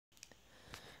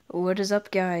What is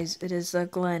up, guys? It is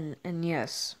Glenn, and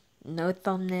yes, no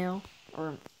thumbnail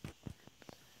or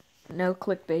no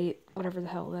clickbait, whatever the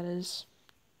hell that is.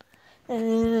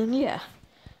 And yeah,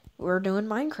 we're doing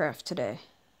Minecraft today.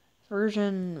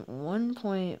 Version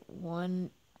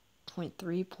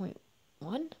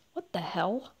 1.1.3.1? What the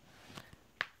hell?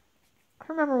 I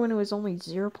remember when it was only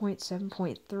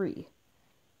 0.7.3,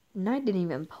 and I didn't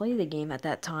even play the game at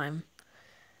that time.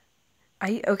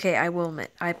 I will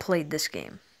admit, I played this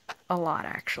game. A lot,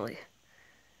 actually.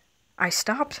 I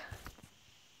stopped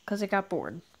because it got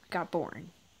boring,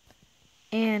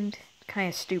 and kind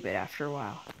of stupid after a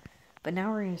while. But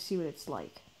now we're going to see what it's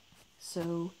like.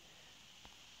 So,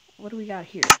 what do we got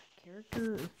here?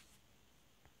 Character?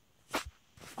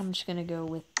 I'm just going to go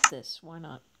with this. Why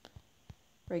not?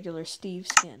 Regular Steve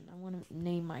skin. I want to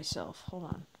name myself. Hold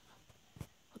on.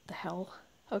 What the hell?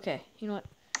 Okay, you know what?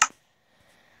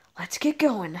 Let's get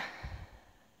going.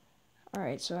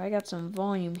 Alright, so I got some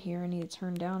volume here. I need to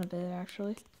turn down a bit,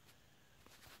 actually.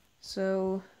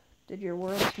 So, did your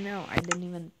world? No, I didn't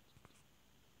even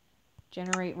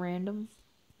generate random.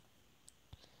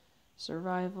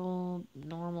 Survival,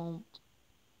 normal.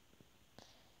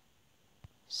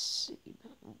 Seed.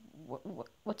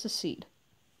 What's a seed?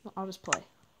 I'll just play.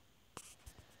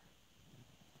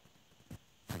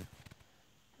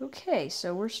 Okay,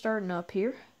 so we're starting up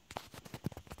here.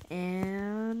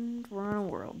 And we're on a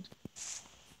world.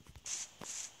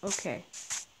 Okay.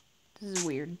 This is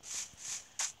weird.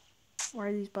 Why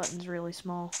are these buttons really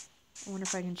small? I wonder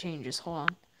if I can change this. Hold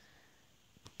on.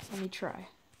 Let me try.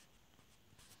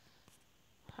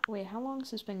 Wait, how long has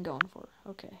this been going for?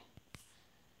 Okay.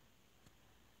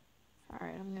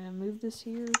 Alright, I'm gonna move this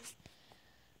here.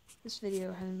 This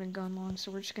video hasn't been going long,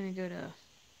 so we're just gonna go to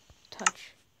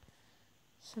touch.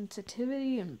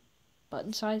 Sensitivity and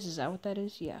button size, is that what that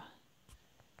is? Yeah.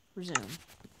 Resume.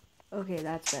 Okay,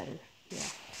 that's better. Yeah.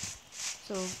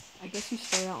 So, I guess you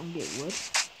start out and get wood.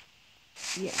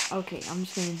 Yeah, okay, I'm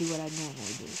just gonna do what I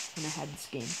normally do when I had this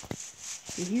game.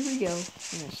 So here we go.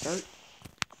 I'm gonna start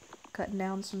cutting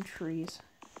down some trees.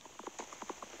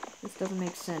 This doesn't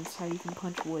make sense how you can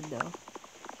punch wood though.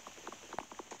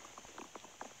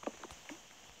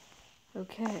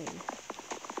 Okay.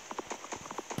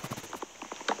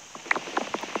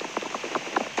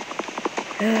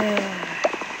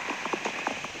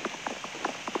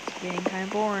 It's getting kind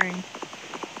of boring.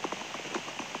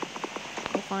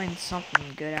 We'll find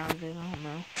something good out of it, I don't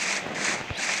know.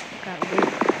 Gotta wait.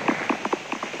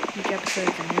 Each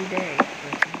episode's a new day. It's a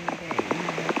new day. You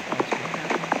don't know what's gonna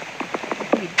happen.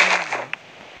 Hey, dog.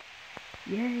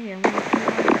 Yay, I'm gonna keep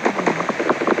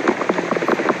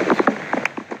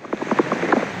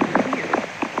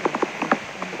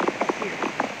here.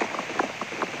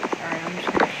 Alright, I'm just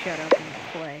gonna shut up and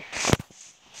play.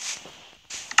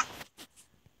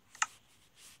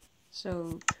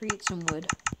 So, create some wood.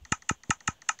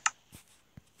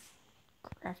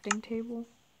 Crafting table.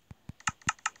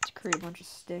 Let's create a bunch of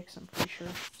sticks, I'm pretty sure.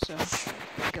 So,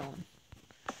 get going.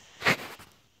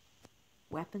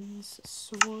 Weapons, a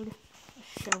sword,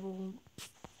 a shovel,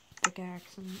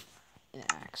 pickaxe, and an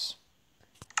axe.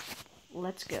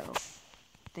 Let's go.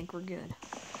 I think we're good.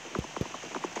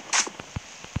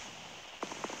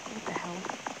 What the hell?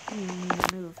 I didn't even need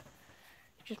to move.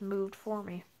 It just moved for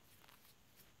me.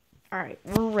 Alright,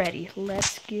 we're ready.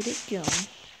 Let's get it going.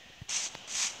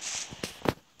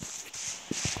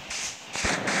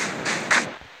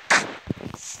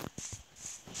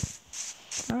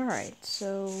 Alright,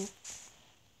 so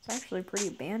it's actually pretty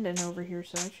abandoned over here,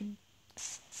 so I should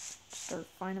start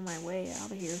finding my way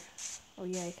out of here. Oh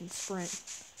yeah, I can sprint.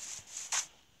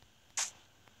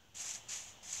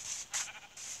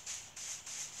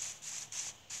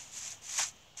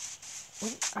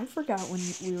 I forgot when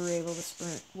we were able to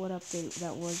sprint, what update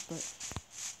that was, but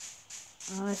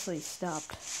I honestly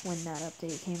stopped when that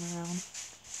update came around.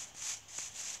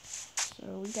 So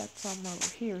we got some over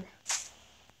here.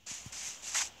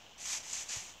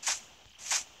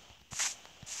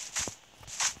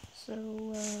 So,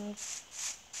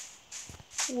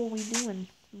 what we doing,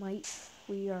 mate?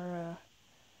 We are,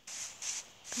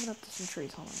 coming up to some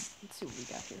trees. Hold on. Let's see what we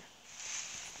got here.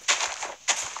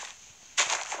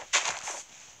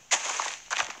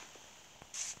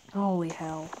 Holy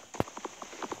hell.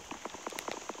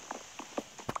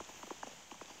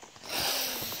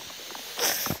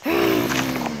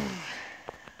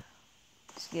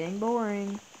 It's getting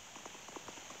boring.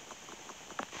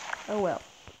 Oh well.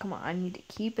 Come on, I need to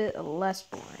keep it less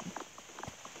boring.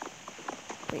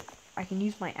 Wait, I can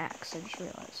use my axe, I just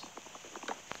realized.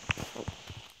 Oh,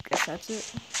 guess that's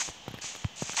it.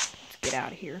 Let's get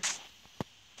out of here.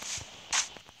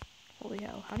 Holy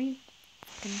hell, how do you...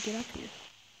 fucking get up here.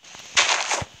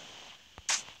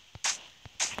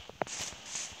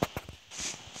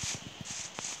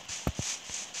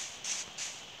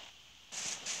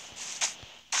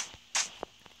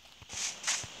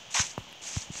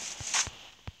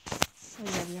 Oh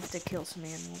yeah, we have to kill some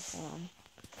animals. Hold on.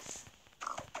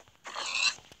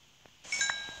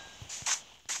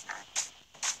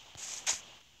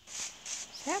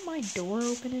 Is that my door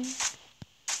opening?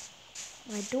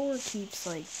 My door keeps,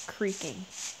 like, creaking.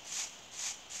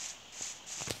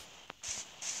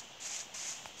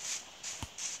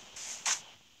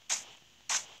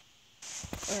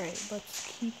 Alright,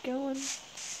 let's keep going.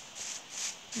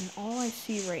 And all I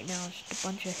see right now is just a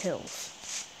bunch of hills.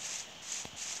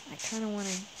 I kind of want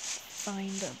to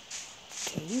find a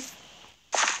cave.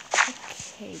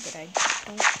 Okay, but I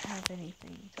don't have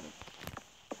anything to...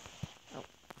 Oh,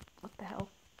 what the hell?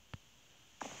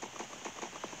 I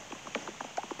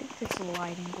think this is a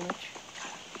lighting glitch.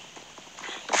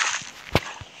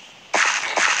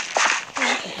 Oh,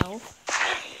 what the hell?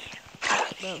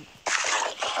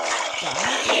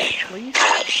 Die, please?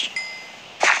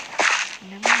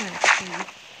 Never mind, please.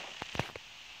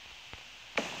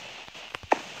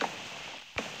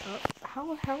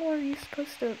 How are you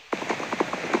supposed to cook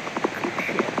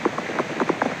shit?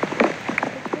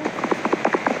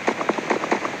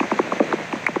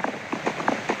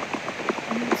 I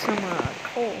need some,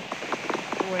 coal.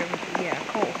 Or whatever, yeah,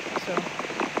 coal.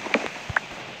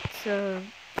 So,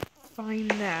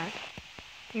 find that.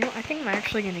 You know, I think I'm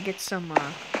actually gonna get some,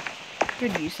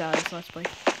 good use out of this Let's Play.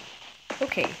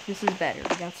 Okay, this is better.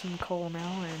 We got some coal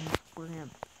now, and we're gonna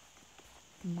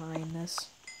mine this.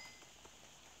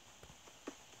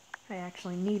 I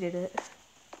actually needed it.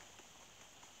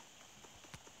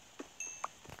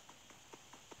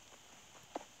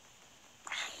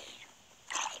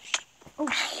 Oh,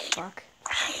 fuck.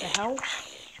 What the hell?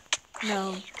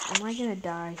 No, am I gonna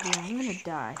die? Yeah, I'm gonna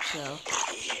die, so...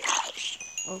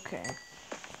 Okay.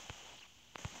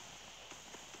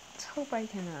 Let's hope I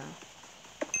can,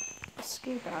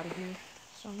 escape out of here.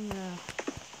 So I'm gonna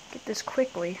get this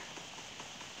quickly.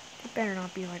 It better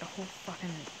not be like a whole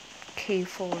fucking cave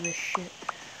full of this shit.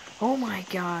 Oh my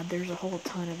god, there's a whole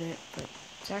ton of it, but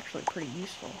it's actually pretty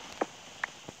useful.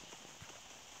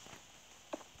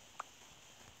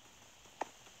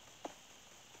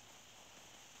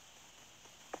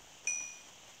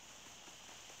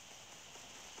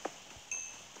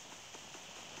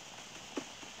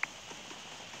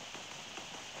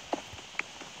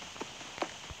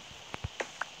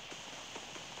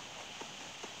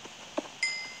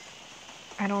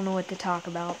 I don't know what to talk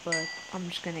about, but I'm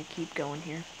just gonna keep going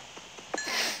here.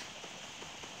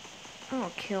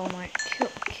 Oh, kill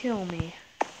me.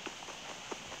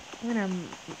 I'm gonna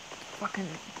fucking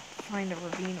find a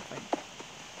ravine if I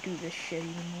do this shit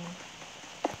even more.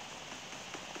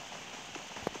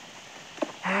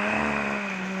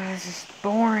 This is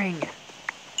boring.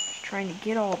 Just trying to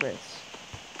get all this.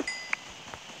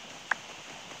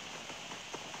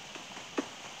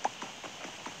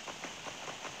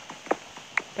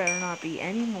 Better not be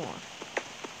any more.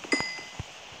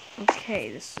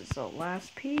 Okay, this is the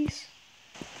last piece.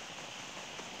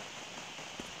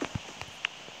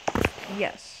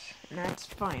 Yes, and that's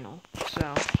final. So,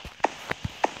 I'm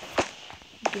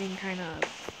getting kind of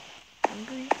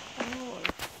hungry. Oh,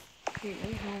 okay, where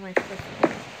the hell am I supposed to go?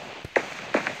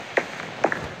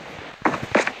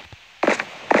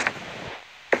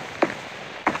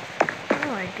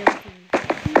 Oh, I go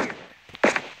through here.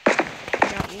 I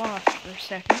got lost for a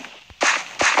second. I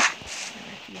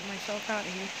have to get myself out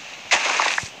of here.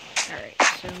 Alright,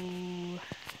 so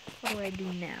what do I do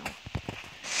now?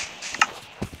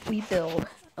 We build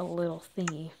a little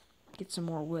thingy. Get some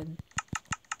more wood.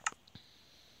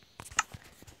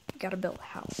 Gotta build a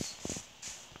house.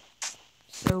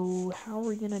 So how are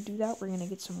we gonna do that? We're gonna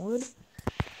get some wood.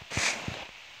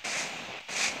 I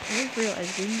just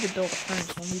realized we need to build a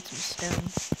furnace. We'll need some stone.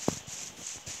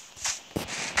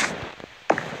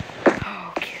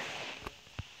 Okay.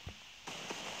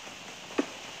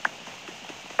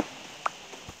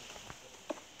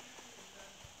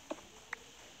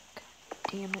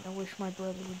 God damn it, I wish my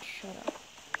brother would shut up.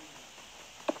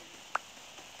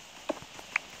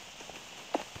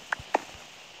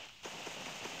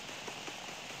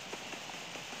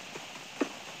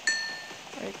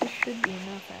 Alright, this should be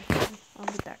enough actually. I'll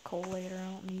get that coal later, I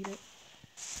don't need it.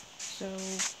 So,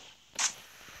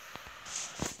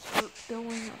 start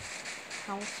building a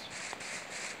house.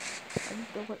 I can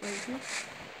build it right here.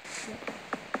 Yep.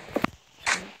 Just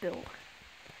gonna build.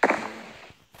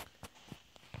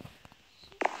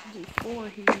 Do 4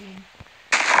 here and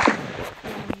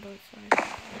 4 on both sides.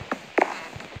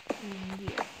 And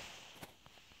yeah.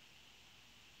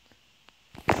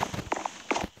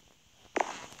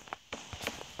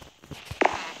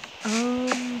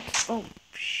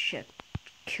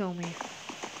 kill me.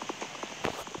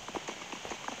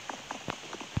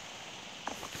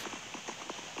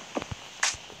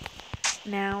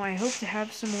 Now, I hope to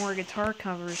have some more guitar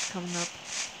covers coming up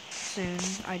soon.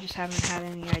 I just haven't had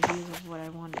any ideas of what I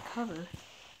wanted to cover,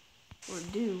 or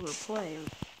do, or play, or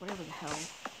whatever the hell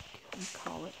you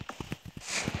call it.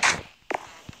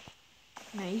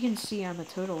 Now, you can see I'm a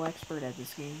total expert at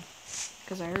this game,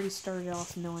 because I already started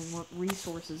off knowing what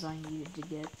resources I needed to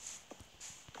get.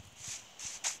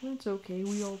 That's okay,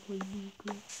 we all play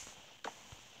Minecraft.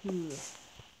 Ugh.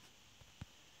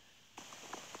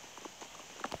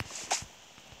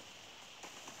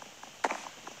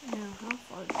 Now, how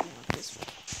far do you want this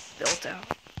built out?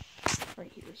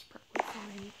 Right here is probably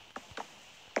fine.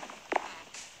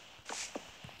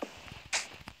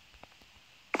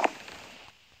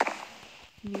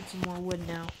 Need some more wood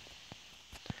now.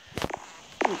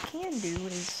 What we can do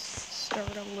is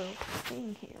start a little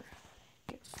thing here.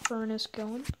 Get a furnace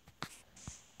going.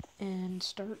 And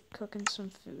start cooking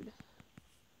some food.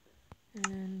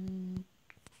 And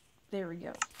there we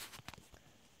go.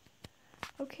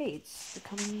 Okay, it's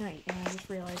becoming night, and I just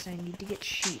realized I need to get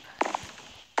sheep.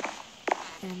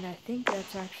 And I think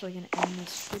that's actually going to end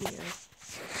this video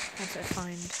once I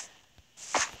find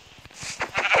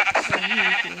what I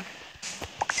need here.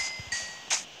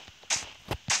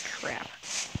 Crap.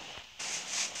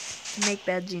 To make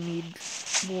beds, you need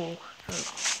wool.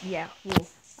 Yeah, wool.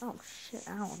 Oh shit,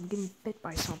 ow, I'm getting bit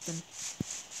by something.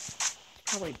 It's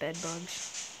probably bed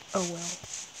bugs. Oh well.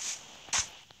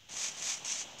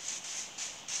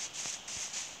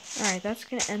 Alright, that's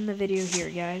gonna end the video here,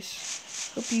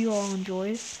 guys. Hope you all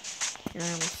enjoyed, and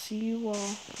I will see you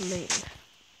all later.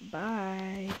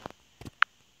 Bye.